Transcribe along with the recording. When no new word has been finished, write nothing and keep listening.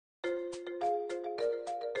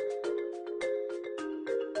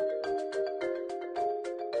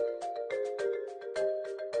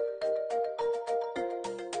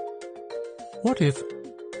What if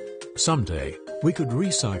someday we could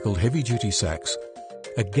recycle heavy-duty sacks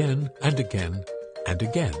again and again and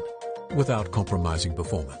again without compromising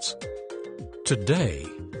performance? Today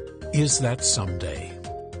is that someday.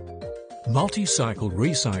 Multi-cycle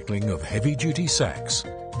recycling of heavy-duty sacks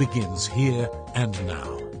begins here and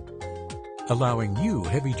now, allowing new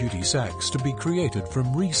heavy-duty sacks to be created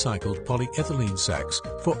from recycled polyethylene sacks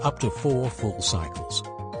for up to 4 full cycles.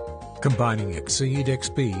 Combining Exceed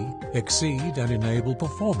XP, Exceed and Enable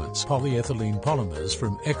Performance polyethylene polymers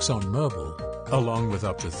from ExxonMobil, along with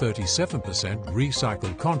up to 37%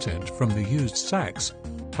 recycled content from the used sacks,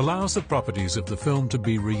 allows the properties of the film to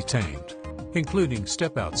be retained, including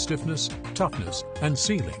step-out stiffness, toughness and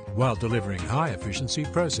sealing, while delivering high-efficiency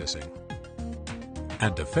processing.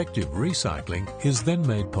 And effective recycling is then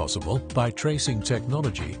made possible by tracing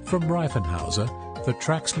technology from Reifenhäuser that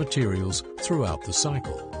tracks materials throughout the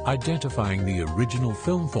cycle, identifying the original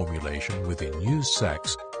film formulation within used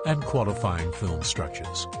sacks and qualifying film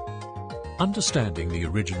structures. Understanding the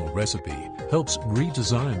original recipe helps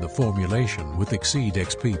redesign the formulation with Exceed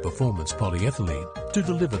XP Performance polyethylene to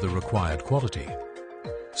deliver the required quality.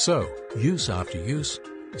 So, use after use,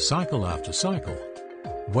 cycle after cycle,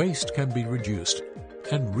 waste can be reduced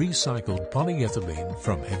and recycled polyethylene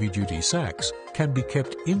from heavy-duty sacks can be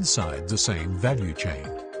kept inside the same value chain,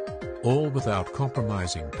 all without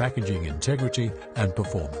compromising packaging integrity and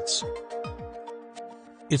performance.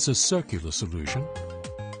 It's a circular solution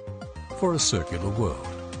for a circular world.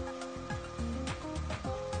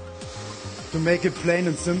 To make it plain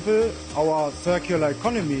and simple, our circular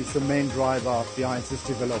economy is the main driver behind this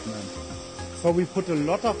development. So we put a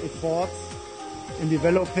lot of efforts in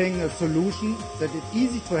developing a solution that is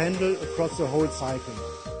easy to handle across the whole cycle.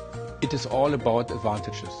 It is all about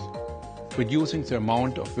advantages. Reducing the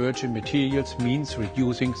amount of virgin materials means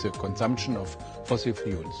reducing the consumption of fossil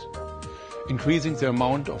fuels. Increasing the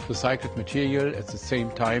amount of recycled material at the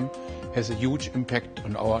same time has a huge impact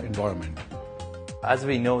on our environment. As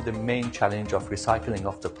we know, the main challenge of recycling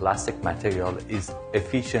of the plastic material is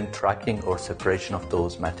efficient tracking or separation of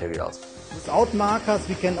those materials. Without markers,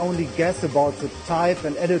 we can only guess about the type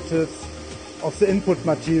and additives of the input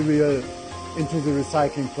material into the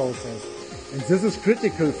recycling process. And this is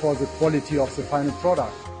critical for the quality of the final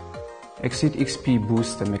product. Exceed XP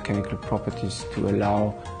boosts the mechanical properties to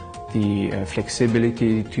allow the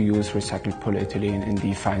flexibility to use recycled polyethylene in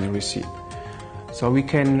the final receipt. So we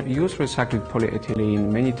can use recycled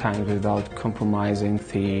polyethylene many times without compromising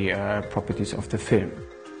the properties of the film.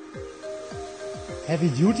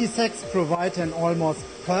 Heavy-duty sacks provide an almost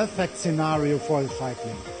perfect scenario for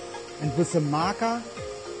recycling. And with a marker,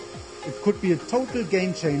 it could be a total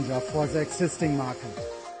game changer for the existing market.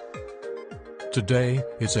 Today,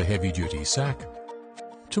 it's a heavy-duty sack.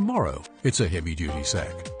 Tomorrow, it's a heavy-duty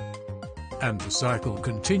sack. And the cycle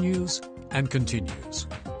continues and continues,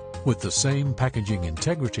 with the same packaging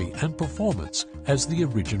integrity and performance as the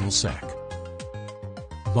original sack.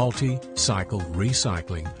 Multi-cycle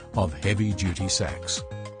recycling of heavy-duty sacks.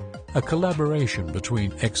 A collaboration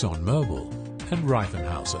between ExxonMobil and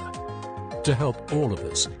Reifenhäuser to help all of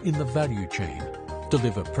us in the value chain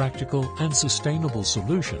deliver practical and sustainable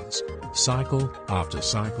solutions, cycle after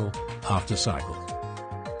cycle after cycle.